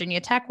my Virginia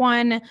Tech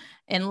one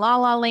in La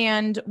La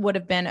Land would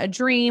have been a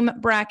dream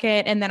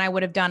bracket. And then I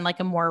would have done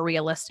like a more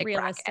realistic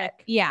bracket.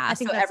 Yeah. I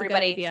think so that's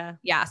everybody, a good idea.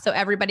 Yeah. So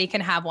everybody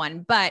can have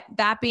one. But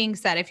that being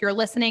said, if you're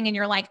listening and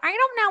you're like, I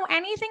don't know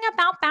anything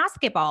about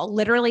basketball,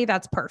 literally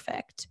that's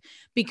perfect,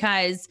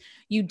 because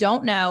you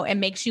don't know, it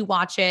makes you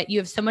watch it. You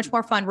have so much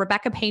more fun.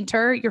 Rebecca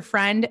Painter, your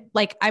friend,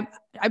 like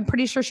I'm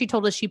pretty sure she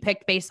told us she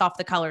picked based off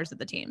the colors of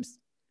the teams.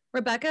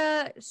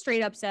 Rebecca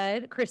straight up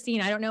said, Christine,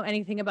 I don't know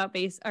anything about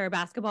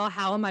basketball.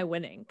 How am I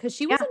winning? Because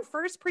she was in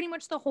first pretty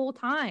much the whole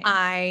time.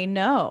 I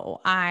know.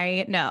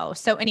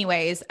 So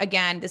anyways,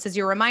 again, this is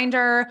your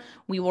reminder.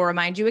 We will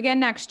remind you again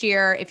next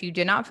year. If you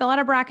did not fill out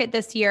a bracket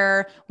this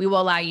year, we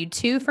will allow you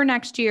 2 for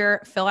next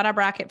year. Fill out a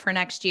bracket for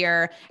next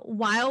year.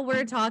 While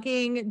we're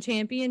talking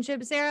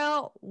championship,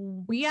 Sarah,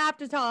 we have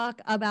to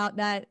talk about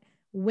that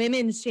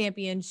women's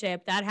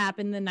championship that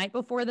happened the night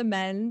before the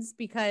men's,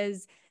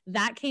 because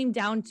that came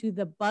down to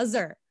the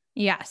buzzer.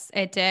 Yes,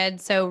 it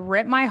did. So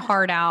rip my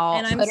heart out.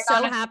 And I'm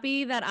so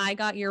happy that I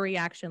got your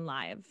reaction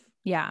live.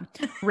 Yeah.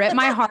 Rip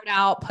my heart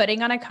out,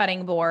 putting on a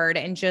cutting board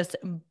and just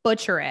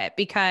butcher it,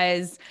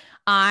 because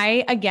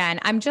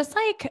I'm just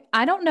like,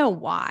 I don't know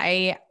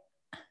why.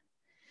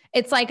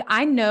 It's like,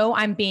 I know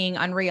I'm being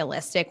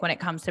unrealistic when it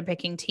comes to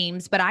picking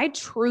teams, but I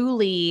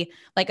truly,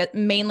 like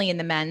mainly in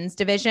the men's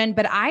division,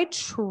 but I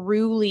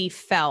truly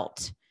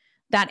felt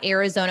that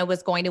Arizona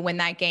was going to win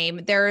that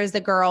game. There is a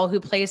girl who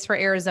plays for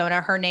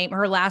Arizona.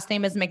 Her last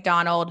name is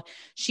McDonald.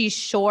 She's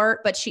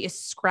short, but she is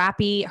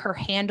scrappy. Her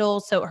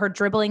handles, so her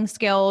dribbling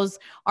skills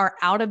are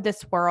out of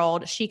this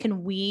world. She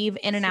can weave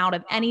in and out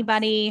of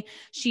anybody.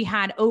 She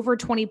had over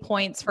 20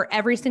 points for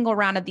every single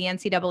round of the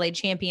NCAA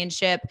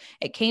championship.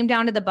 It came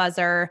down to the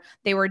buzzer.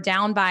 They were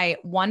down by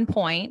 1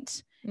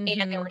 point.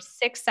 And there were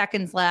 6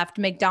 seconds left.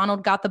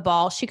 McDonald got the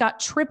ball. She got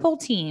triple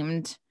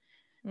teamed.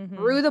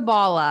 Threw the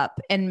ball up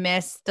and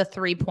missed the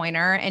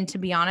 3-pointer. And to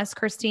be honest,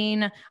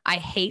 Christine, I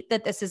hate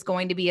that this is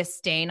going to be a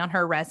stain on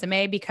her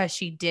resume because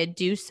she did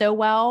do so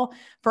well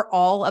for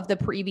all of the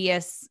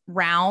previous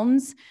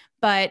rounds,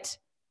 but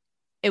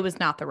it was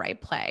not the right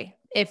play.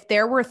 If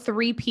there were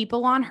 3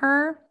 people on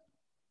her,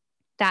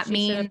 that she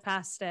means should have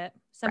passed it.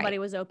 Somebody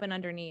was open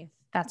underneath.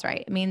 That's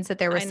right. It means that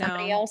there was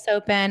somebody else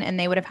open and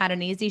they would have had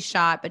an easy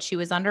shot, but she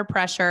was under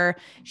pressure.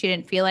 She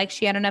didn't feel like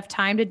she had enough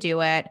time to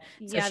do it.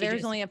 So yeah,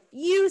 there's only a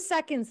few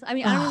seconds. I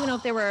mean, I don't even know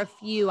if there were a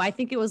few. I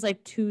think it was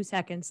like 2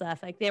 seconds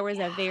left. Like there was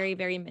a very,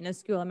 very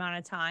minuscule amount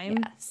of time.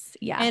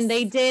 Yes. And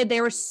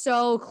they were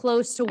so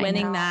close to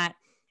winning that.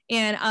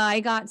 And I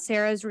got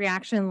Sarah's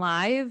reaction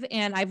live,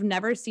 and I've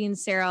never seen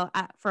Sarah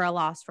for a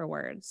loss for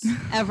words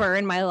ever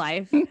in my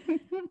life.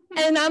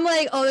 And I'm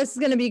like, oh, this is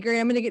going to be great.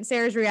 I'm going to get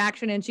Sarah's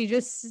reaction. And she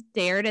just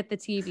stared at the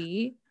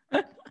TV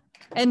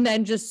and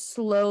then just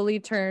slowly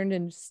turned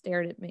and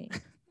stared at me.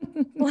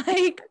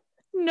 Like,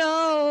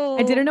 no.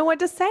 I didn't know what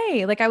to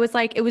say. Like, I was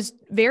like, it was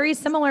very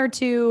similar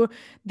to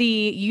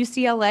the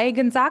UCLA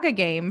Gonzaga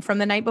game from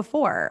the night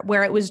before,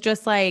 where it was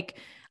just like,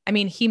 I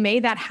mean, he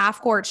made that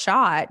half court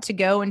shot to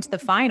go into the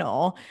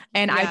final.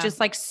 And I just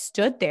like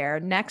stood there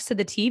next to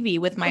the TV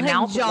with my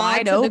mouth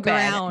wide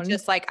open.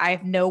 Just like, I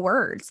have no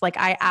words. Like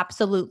I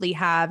absolutely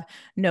have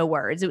no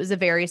words. It was a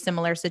very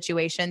similar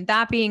situation.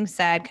 That being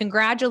said,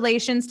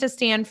 congratulations to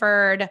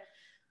Stanford.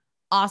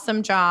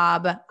 Awesome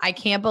job. I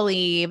can't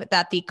believe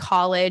that the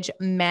college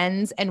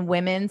men's and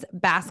women's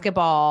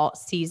basketball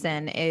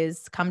season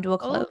is come to a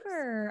close.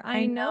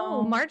 I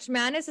know. March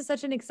Madness is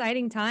such an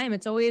exciting time.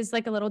 It's always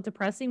like a little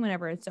depressing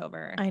whenever it's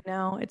over. I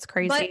know. It's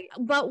crazy.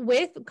 But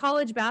with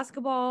college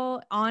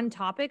basketball on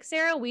topic,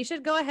 Sarah, we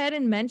should go ahead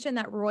and mention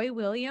that Roy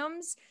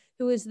Williams,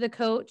 who is the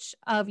coach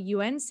of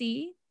UNC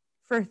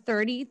for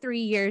 33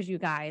 years, you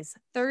guys,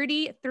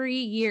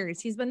 33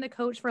 years. He's been the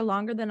coach for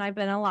longer than I've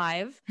been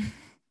alive.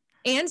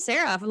 And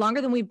Sarah, for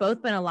longer than we've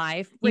both been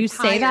alive. You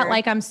say that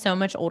like I'm so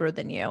much older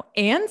than you.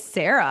 And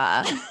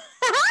Sarah.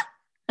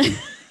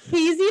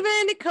 He's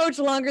even coached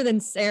longer than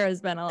Sarah's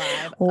been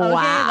alive. Wow.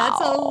 Okay,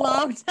 that's a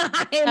long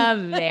time.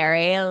 A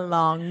very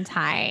long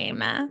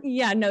time.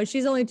 Yeah, no,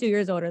 she's only 2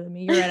 years older than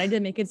me. You're right. I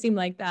did make it seem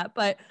like that.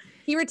 But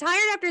he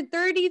retired after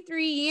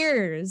 33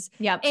 years.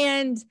 Yep.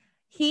 And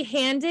he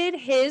handed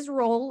his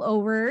role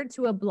over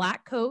to a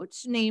Black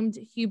coach named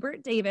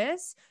Hubert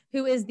Davis,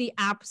 who is the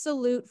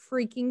absolute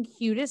freaking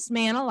cutest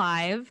man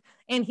alive.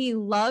 And he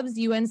loves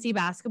UNC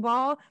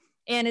basketball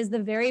and is the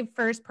very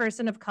first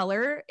person of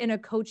color in a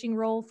coaching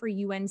role for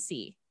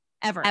UNC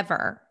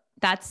ever.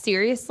 That's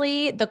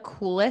seriously the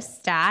coolest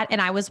stat.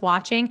 And I was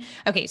watching.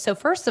 Okay. So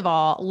first of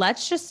all,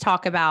 let's just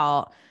talk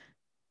about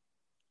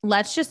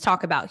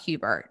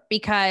Hubert,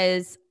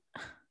 because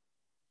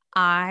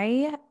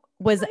I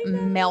was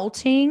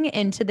melting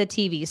into the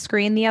TV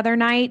screen the other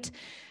night,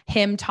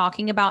 him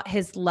talking about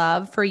his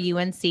love for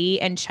UNC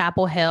and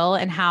Chapel Hill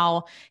and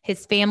how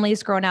his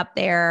family's grown up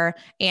there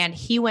and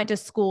he went to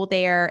school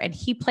there and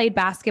he played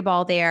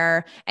basketball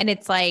there. And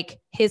it's like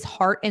his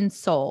heart and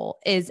soul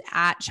is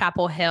at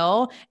Chapel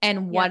Hill.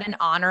 And what an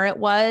honor it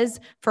was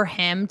for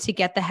him to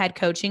get the head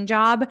coaching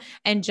job,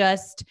 and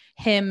just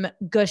him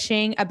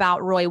gushing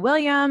about Roy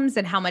Williams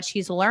and how much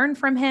he's learned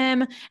from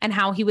him and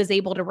how he was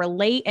able to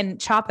relate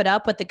and chop it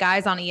up with the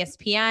guys on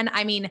ESPN.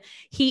 I mean,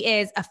 he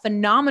is a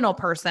phenomenal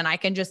person. I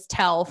can just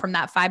tell from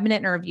that 5-minute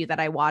interview that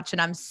I watched. And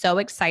I'm so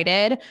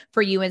excited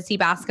for UNC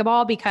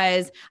basketball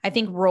because I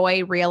think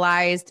Roy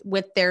realized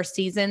with their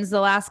seasons the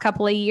last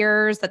couple of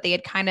years that they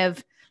had kind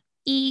of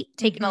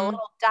taken a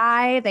little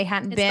dive. They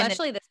hadn't been,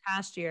 especially this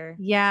past year.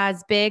 Yeah,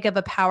 as big of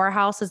a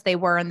powerhouse as they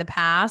were in the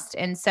past.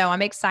 And so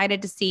I'm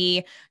excited to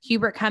see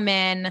Hubert come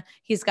in.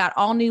 He's got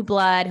all new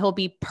blood. He'll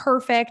be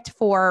perfect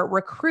for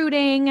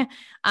recruiting.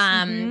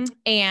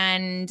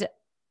 And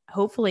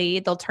hopefully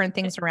they'll turn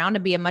things around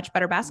and be a much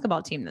better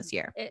basketball team this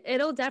year.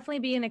 It'll definitely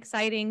be an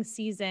exciting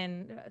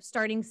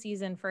starting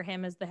season for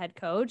him as the head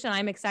coach. And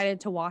I'm excited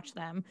to watch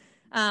them.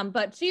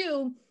 But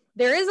two,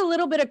 there is a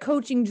little bit of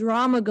coaching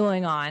drama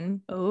going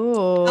on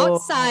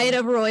outside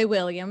of Roy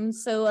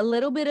Williams. So a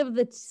little bit of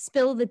the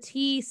spill the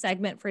tea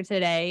segment for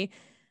today.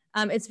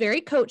 It's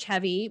very coach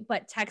heavy,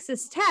 but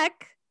Texas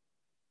Tech,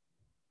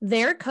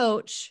 their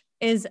coach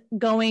is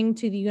going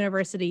to the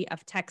University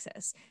of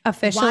Texas.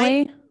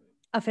 Officially?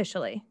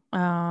 Officially.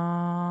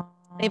 Oh.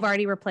 They've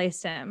already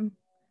replaced him.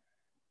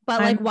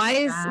 But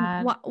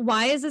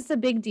why is this a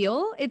big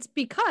deal? It's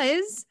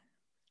because,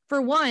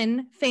 for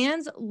one,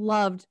 fans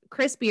loved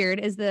Chris Beard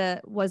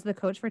was the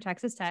coach for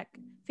Texas Tech.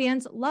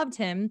 Fans loved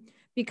him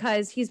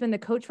because he's been the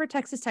coach for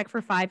Texas Tech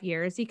for 5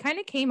 years. He kind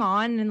of came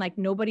on and like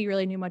nobody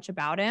really knew much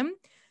about him.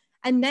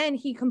 And then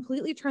he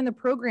completely turned the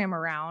program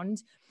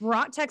around,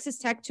 brought Texas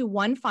Tech to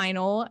one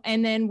final,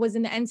 and then was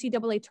in the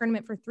NCAA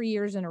tournament for 3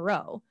 years in a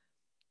row.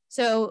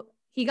 So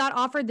he got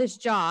offered this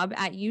job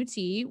at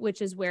UT,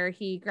 which is where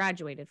he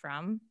graduated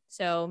from.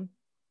 So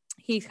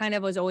he kind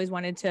of was always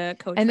wanted to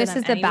coach. And this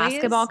is the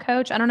basketball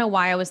coach? I don't know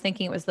why I was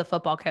thinking it was the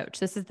football coach.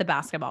 This is the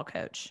basketball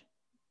coach.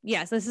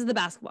 Yes, this is the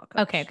basketball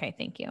coach. Okay.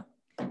 Thank you.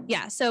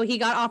 Yeah. So he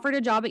got offered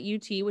a job at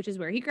UT, which is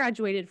where he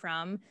graduated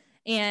from.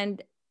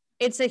 And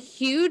it's a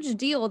huge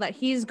deal that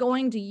he's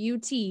going to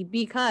UT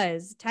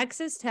because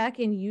Texas Tech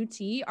and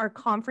UT are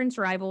conference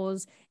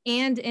rivals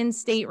and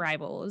in-state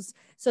rivals.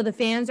 So the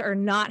fans are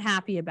not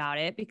happy about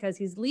it because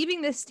he's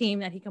leaving this team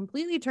that he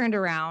completely turned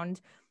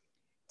around.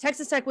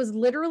 Texas Tech was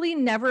literally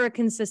never a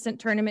consistent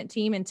tournament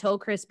team until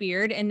Chris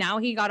Beard, and now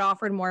he got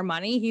offered more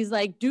money. He's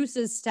like,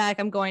 deuces Tech,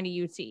 I'm going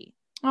to UT.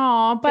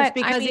 Oh, but just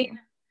because he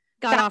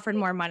got offered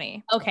more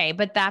money. Okay,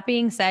 but that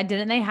being said,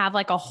 didn't they have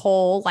like a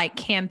whole like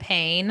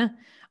campaign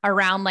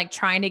around like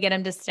trying to get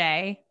him to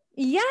stay?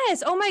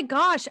 Yes. Oh my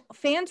gosh.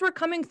 Fans were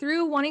coming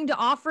through wanting to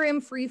offer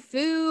him free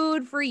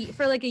food for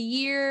like a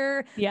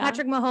year. Yeah.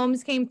 Patrick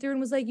Mahomes came through and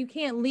was like, you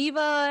can't leave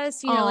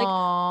us. You know, like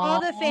all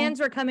the fans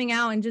were coming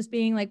out and just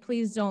being like,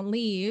 please don't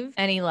leave.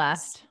 And he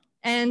left.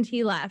 And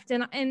he left.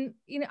 And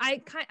you know, I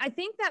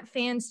think that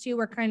fans too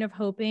were kind of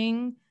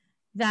hoping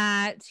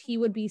that he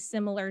would be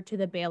similar to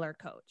the Baylor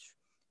coach.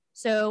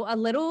 So a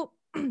little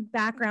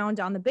background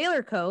on the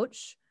Baylor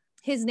coach.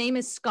 His name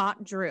is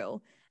Scott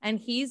Drew. And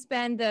he's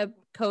been the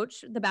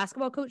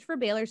basketball coach for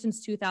Baylor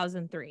since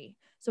 2003.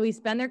 So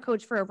he's been their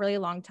coach for a really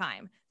long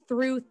time,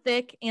 through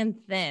thick and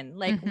thin,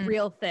 like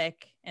real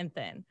thick and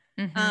thin.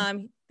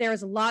 There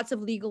was lots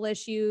of legal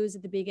issues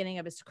at the beginning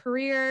of his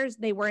careers.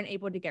 They weren't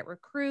able to get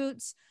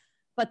recruits,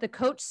 but the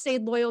coach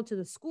stayed loyal to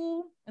the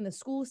school and the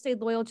school stayed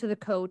loyal to the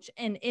coach.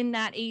 And in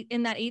that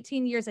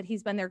 18 years that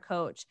he's been their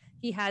coach,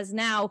 he has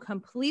now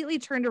completely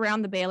turned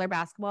around the Baylor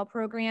basketball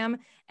program.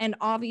 And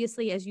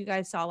obviously, as you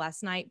guys saw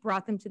last night,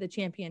 brought them to the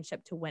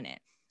championship to win it.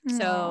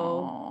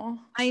 So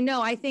I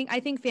know, I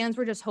think fans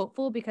were just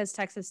hopeful because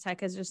Texas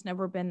Tech has just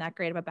never been that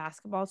great of a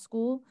basketball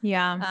school.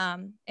 Yeah.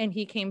 And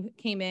he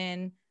came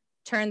in,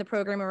 turned the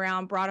program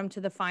around, brought him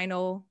to the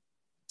final,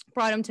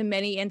 brought him to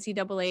many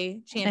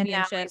NCAA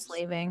championships.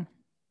 And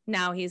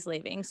now he's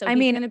leaving. So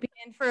he's going to be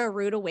in for a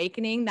rude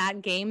awakening.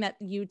 That game that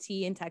UT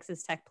and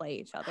Texas Tech play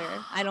each other.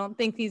 I don't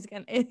think he's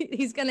going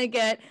to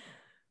get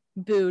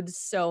booed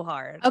so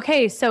hard.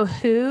 Okay. So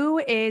who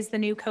is the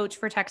new coach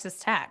for Texas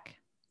Tech?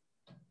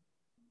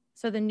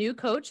 So the new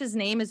coach, his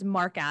name is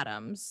Mark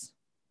Adams.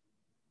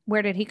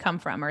 Where did he come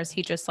from? Or is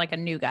he just like a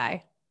new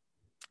guy?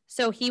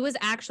 So he was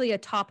actually a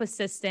top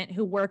assistant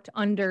who worked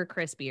under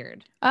Chris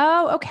Beard.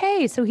 Oh,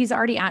 okay. So he's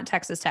already at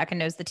Texas Tech and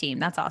knows the team.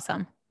 That's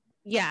awesome.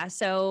 Yeah.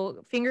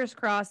 So fingers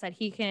crossed that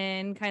he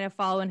can kind of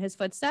follow in his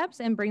footsteps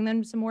and bring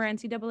them some more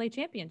NCAA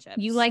championships.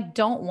 You like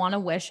don't want to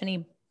wish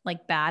any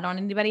like bad on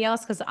anybody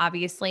else because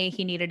obviously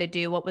he needed to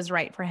do what was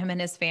right for him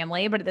and his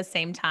family. But at the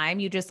same time,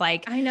 you just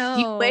like, I know,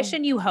 you wish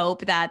and you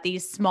hope that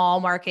these small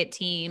market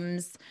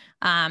teams,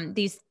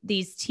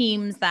 these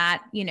teams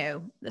that, you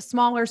know, the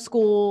smaller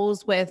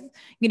schools with,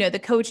 you know, the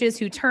coaches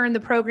who turn the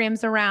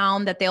programs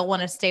around, that they'll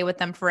want to stay with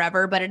them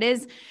forever. But it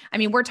is, I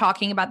mean, we're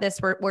talking about this.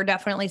 We're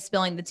definitely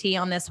spilling the tea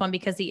on this one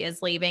because he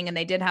is leaving and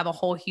they did have a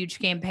whole huge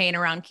campaign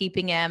around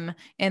keeping him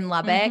in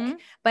Lubbock,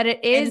 but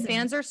it is, and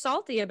fans are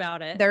salty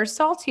about it. They're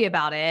salty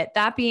about it.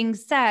 That being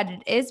said,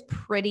 it is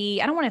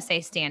pretty, I don't want to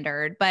say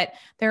standard, but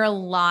there are a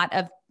lot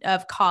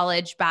of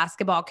college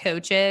basketball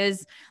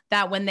coaches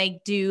that when they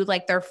do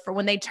like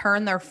when they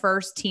turn their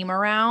first team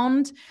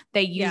around,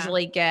 they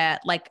usually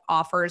get like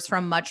offers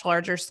from much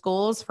larger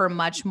schools for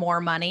much more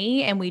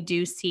money. And we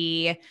do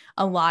see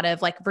a lot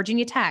of like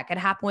Virginia Tech. It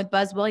happened with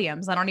Buzz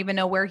Williams. I don't even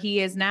know where he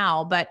is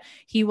now, but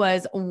he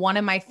was one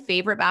of my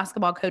favorite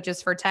basketball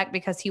coaches for Tech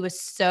because he was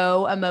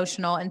so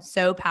emotional and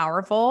so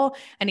powerful.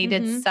 And he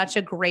did such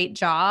a great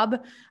job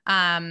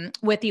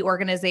with the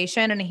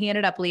organization. And he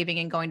ended up leaving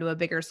and going to a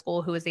bigger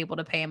school who was able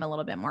to pay him a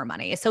little bit more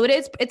money. So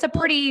it's a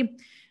pretty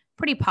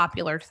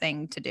popular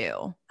thing to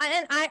do.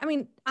 And I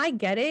mean, I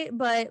get it,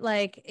 but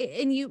like,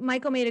 and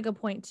Michael made a good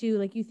point too.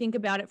 Like you think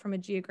about it from a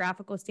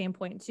geographical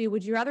standpoint too.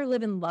 Would you rather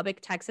live in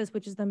Lubbock, Texas,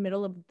 which is the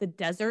middle of the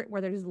desert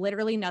where there's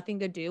literally nothing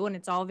to do and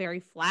it's all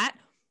very flat?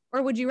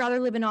 Or would you rather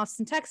live in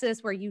Austin,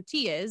 Texas, where UT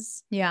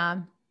is?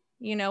 Yeah.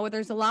 You know, where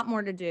there's a lot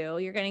more to do.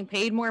 You're getting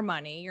paid more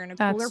money. You're in a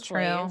cooler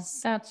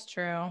place. That's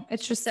true.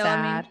 It's just so sad.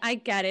 I mean, I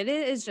get it.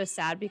 It is just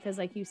sad because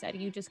like you said,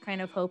 you just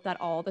kind of hope that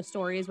all the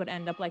stories would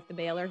end up like the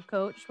Baylor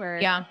coach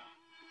where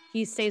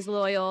he stays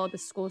loyal, the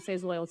school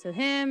stays loyal to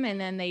him, and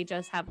then they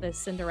just have this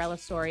Cinderella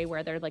story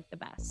where they're like the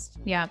best.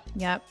 Yep.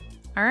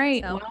 All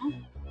right. So,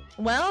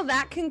 well,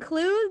 that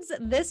concludes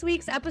this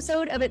week's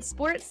episode of It's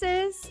Sports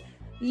Sis.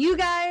 You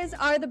guys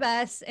are the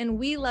best, and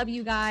we love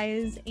you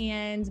guys.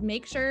 And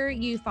make sure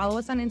you follow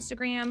us on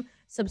Instagram,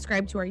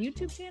 subscribe to our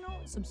YouTube channel,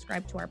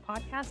 subscribe to our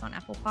podcast on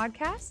Apple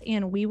Podcasts,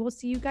 and we will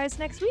see you guys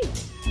next week.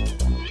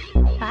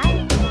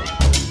 Bye.